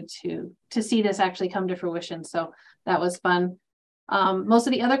excited to see this actually come to fruition. So that was fun. Most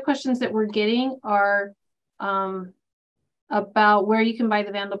of the other questions that we're getting are about where you can buy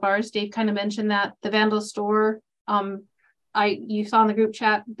the Vandal bars. Dave kind of mentioned that the Vandal store, you saw in the group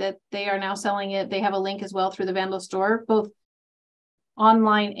chat that they are now selling it. They have a link as well through the Vandal store, both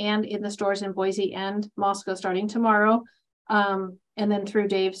online and in the stores in Boise and Moscow starting tomorrow. And then through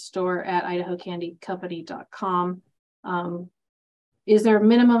Dave's store at idahocandycompany.com. Is there a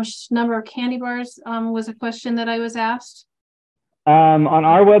minimum number of candy bars was a question that I was asked. On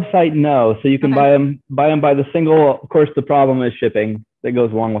our website, no. So you can buy them by the single. Of course, the problem is shipping that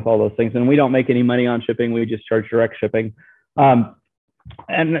goes along with all those things. And we don't make any money on shipping. We just charge direct shipping.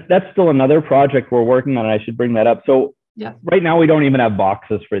 And that's still another project we're working on. I should bring that up. So right now we don't even have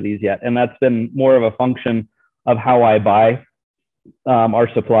boxes for these yet. And that's been more of a function of how I buy our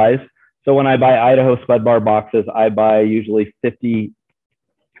supplies. So when I buy Idaho Spud Bar boxes, I buy usually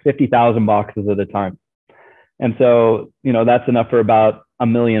 50,000 boxes at a time. And so, that's enough for about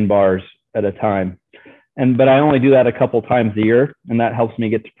 1 million bars at a time. But I only do that a couple times a year, and that helps me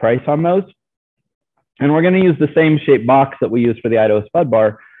get to price on those. And we're going to use the same shape box that we use for the Idaho Spud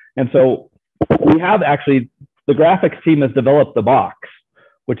Bar. And so we have actually the graphics team has developed the box,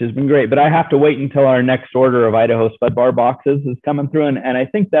 which has been great. But I have to wait until our next order of Idaho Spud Bar boxes is coming through, and I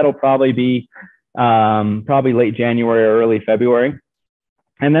think that'll probably be probably late January or early February.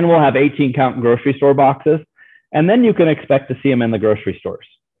 And then we'll have 18 count grocery store boxes, and then you can expect to see them in the grocery stores.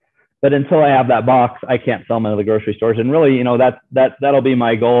 But until I have that box, I can't sell them in the grocery stores. And really, that'll be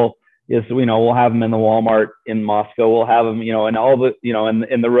my goal. Is we'll have them in the Walmart in Moscow. We'll have them, in all the,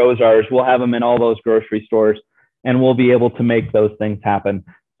 in the Rosars. We'll have them in all those grocery stores, and we'll be able to make those things happen.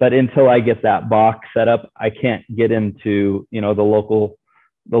 But until I get that box set up, I can't get into the local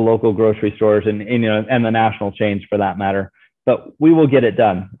grocery stores and the national chains for that matter. But we will get it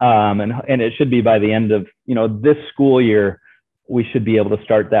done, and it should be by the end of this school year. We should be able to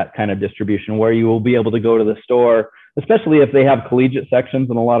start that kind of distribution where you will be able to go to the store, especially if they have collegiate sections,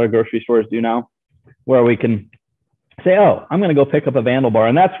 and a lot of grocery stores do now, where we can say, oh, I'm going to go pick up a Vandal Bar.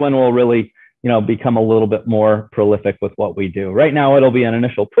 And that's when we'll really, become a little bit more prolific with what we do. Right now, it'll be an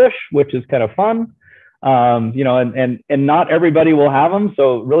initial push, which is kind of fun. And not everybody will have them.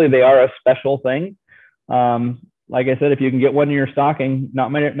 So really they are a special thing. Like I said, if you can get one in your stocking, not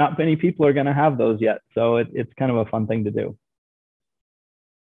many people are going to have those yet. So it's kind of a fun thing to do.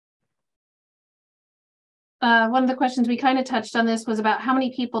 One of the questions we kind of touched on this was about how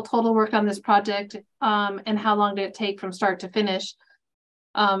many people total worked on this project, and how long did it take from start to finish.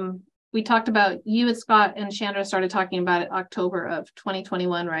 We talked about you and Scott and Chandra started talking about it October of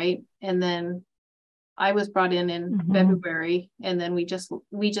 2021, right? And then I was brought in February, and then we just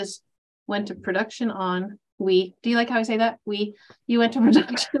went to production on do you like how I say that? You went to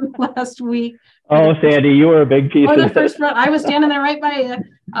production last week. Oh, Sandy, you were a big piece of the first run. I was standing there right by you.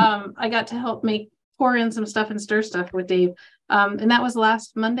 I got to help pour in some stuff and stir stuff with Dave. And that was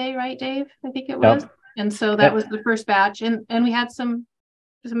last Monday, right, Dave? I think it was. Yep. And so that was the first batch. And we had some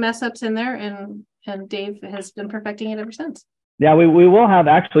mess ups in there, and Dave has been perfecting it ever since. Yeah, we will have,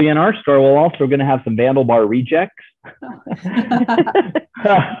 actually in our store, we're also going to have some Vandal Bar rejects.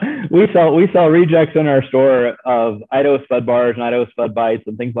 We sell rejects in our store of Idaho Spud Bars and Idaho Spud Bites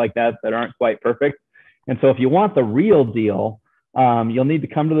and things like that aren't quite perfect. And so if you want the real deal, you'll need to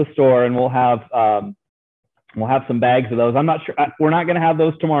come to the store, and we'll have some bags of those. I'm not sure, we're not going to have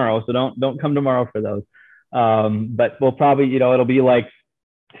those tomorrow, so don't come tomorrow for those. But we'll probably, it'll be like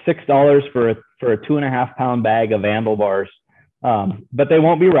 $6 for a 2.5 pound bag of Vandal Bars. But they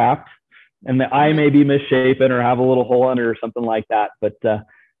won't be wrapped, and the eye may be misshapen or have a little hole in it or something like that. But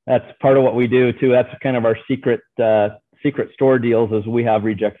that's part of what we do too. That's kind of our secret store deals, is we have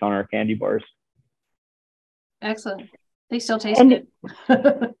rejects on our candy bars. Excellent. They still taste good.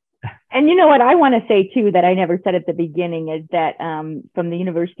 And you know what I want to say too, that I never said at the beginning, is that from the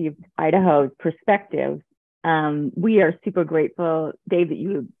University of Idaho's perspective, we are super grateful, Dave, that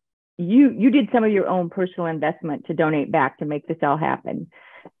you did some of your own personal investment to donate back to make this all happen.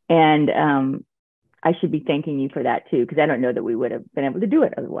 And I should be thanking you for that too, because I don't know that we would have been able to do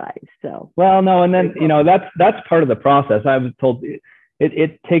it otherwise. So, well, no, and then that's part of the process. I was told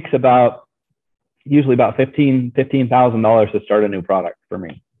it takes usually about $15,000 to start a new product for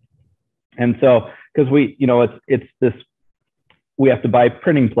me. And so, because we have to buy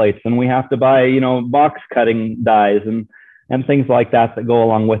printing plates, and we have to buy box cutting dies and things like that go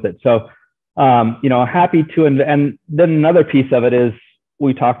along with it. So, happy to, and then another piece of it is,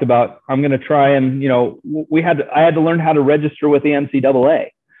 we talked about, I'm going to try and, I had to learn how to register with the NCAA.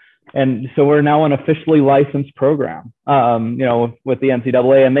 And so we're now an officially licensed program, with the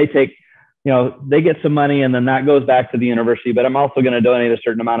NCAA, and they take, they get some money, and then that goes back to the university, but I'm also going to donate a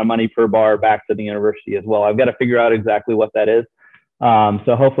certain amount of money per bar back to the university as well. I've got to figure out exactly what that is.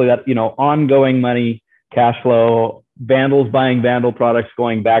 So hopefully that, ongoing money, cash flow, Vandals buying Vandal products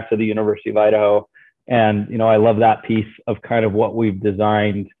going back to the University of Idaho. And, I love that piece of kind of what we've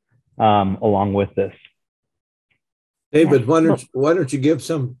designed along with this. David, why don't you give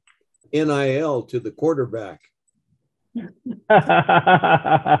some NIL to the quarterback?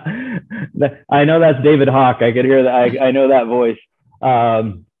 I know that's David Hawk. I could hear that. I know that voice.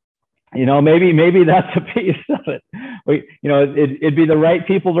 Maybe that's a piece of it. It'd be the right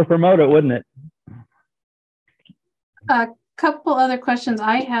people to promote it, wouldn't it? A couple other questions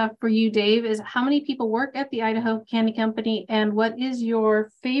I have for you, Dave, is how many people work at the Idaho Candy Company, and what is your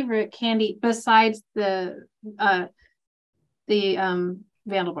favorite candy besides the Vandal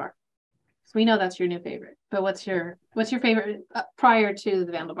Bar? So we know that's your new favorite, but what's your favorite prior to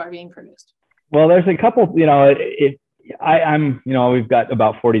the Vandal Bar being produced? Well, there's a couple. We've got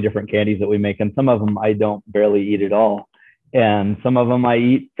about 40 different candies that we make, and some of them I don't barely eat at all, and some of them I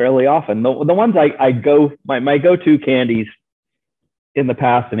eat fairly often. The ones my go-to candies in the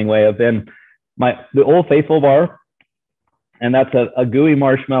past anyway have been the Old Faithful bar, and that's a gooey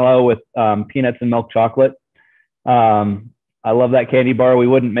marshmallow with peanuts and milk chocolate. I love that candy bar. We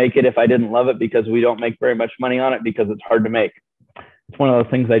wouldn't make it if I didn't love it, because we don't make very much money on it because it's hard to make. It's one of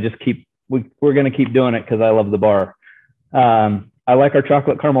those things I just we're going to keep doing it because I love the bar. I like our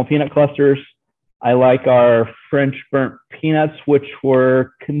chocolate caramel peanut clusters. I like our French burnt peanuts, which we're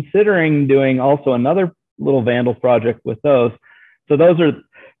considering doing also another little Vandal project with those. So those are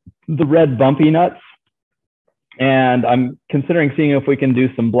the red bumpy nuts. And I'm considering seeing if we can do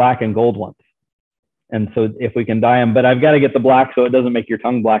some black and gold ones. And so if we can dye them, but I've got to get the black so it doesn't make your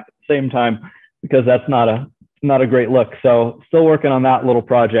tongue black at the same time, because that's not a great look. So still working on that little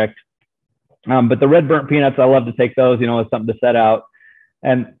project. But the red burnt peanuts, I love to take those, as something to set out.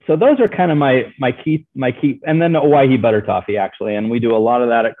 And so those are kind of my key, and then the Owyhee butter toffee, actually. And we do a lot of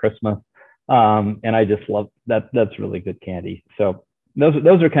that at Christmas. And I just love that. That's really good candy. So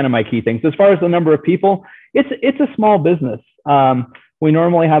those are kind of my key things. As far as the number of people, it's a small business. We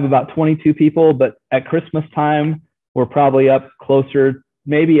normally have about 22 people, but at Christmas time, we're probably up closer,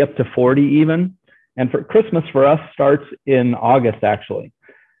 maybe up to 40 even. And for Christmas for us starts in August, actually.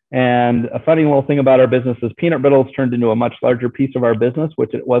 And a funny little thing about our business is peanut brittle has turned into a much larger piece of our business,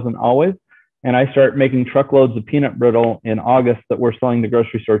 which it wasn't always. And I start making truckloads of peanut brittle in August that we're selling to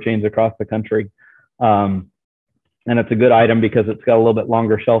grocery store chains across the country. And it's a good item because it's got a little bit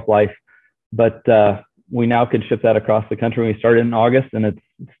longer shelf life. But we now can ship that across the country. We started in August, and it's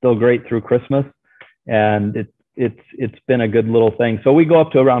still great through Christmas. And it's been a good little thing. So we go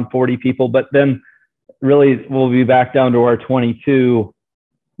up to around 40 people, but then really we'll be back down to our 22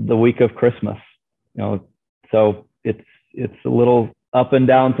 the week of Christmas. So it's a little up and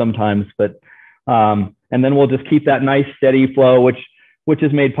down sometimes, but and then we'll just keep that nice steady flow, which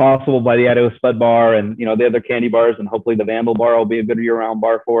is made possible by the Idaho Spud Bar and the other candy bars, and hopefully the Vandal Bar will be a good year-round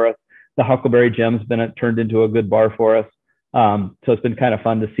bar for us. The Huckleberry Gem's been turned into a good bar for us. So it's been kind of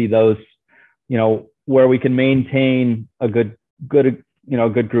fun to see those, where we can maintain a good group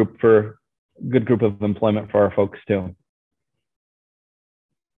of employment for our folks too.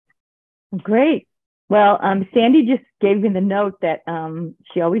 Great. Well, Sandy just gave me the note that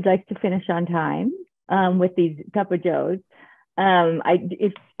she always likes to finish on time with these Kappa Joes. I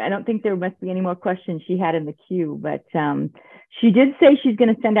don't think there must be any more questions she had in the queue, but she did say she's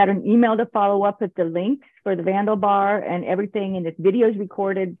going to send out an email to follow up with the links for the Vandal Bar and everything, and this video is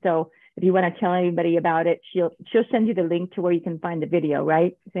recorded. So if you want to tell anybody about it, she'll send you the link to where you can find the video,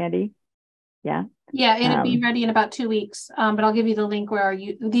 right, Sandy? Yeah. Yeah, it'll be ready in about 2 weeks. But I'll give you the link where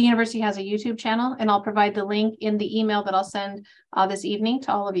the university has a YouTube channel, and I'll provide the link in the email that I'll send this evening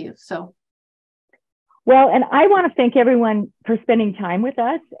to all of you. So. Well, and I want to thank everyone for spending time with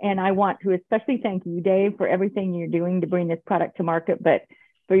us. And I want to especially thank you, Dave, for everything you're doing to bring this product to market, but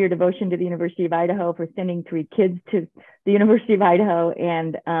for your devotion to the University of Idaho, for sending 3 kids to the University of Idaho.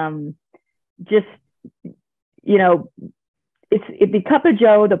 And it's the Kappa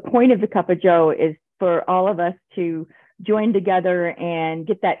Joe. The point of the Kappa Joe is for all of us to join together and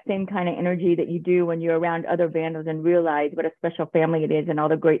get that same kind of energy that you do when you're around other Vandals and realize what a special family it is and all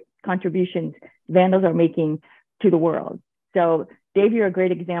the great contributions Vandals are making to the world. So Dave, you're a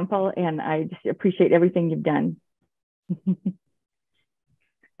great example, and I just appreciate everything you've done.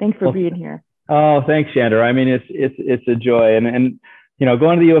 Thanks for being here. Oh, thanks, Chandra. I mean, it's a joy, and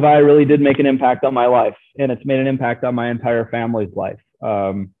going to the U of I really did make an impact on my life, and it's made an impact on my entire family's life.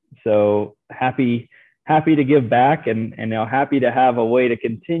 So happy to give back, and happy to have a way to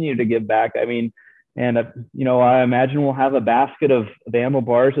continue to give back. I mean, and I imagine we'll have a basket of Vandal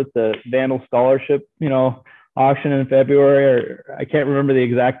bars at the Vandal Scholarship, auction in February, or I can't remember the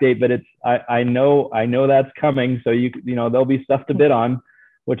exact date, but I know that's coming. So there'll be stuff to bid on,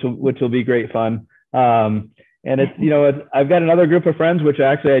 which will be great fun. And I've got another group of friends, which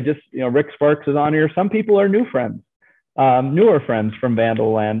actually Rick Sparks is on here. Some people are new friends. Newer friends from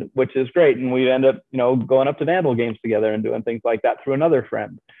Vandal land, which is great. And we end up, going up to Vandal games together and doing things like that through another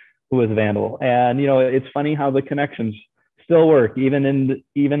friend who is Vandal. And, it's funny how the connections still work even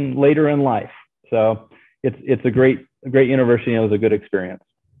later in life. So it's a great university, and it was a good experience.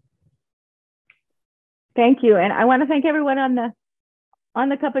 Thank you. And I want to thank everyone on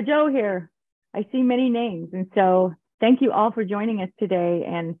the Kappa Joe here. I see many names. And so thank you all for joining us today,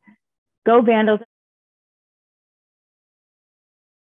 and go Vandals.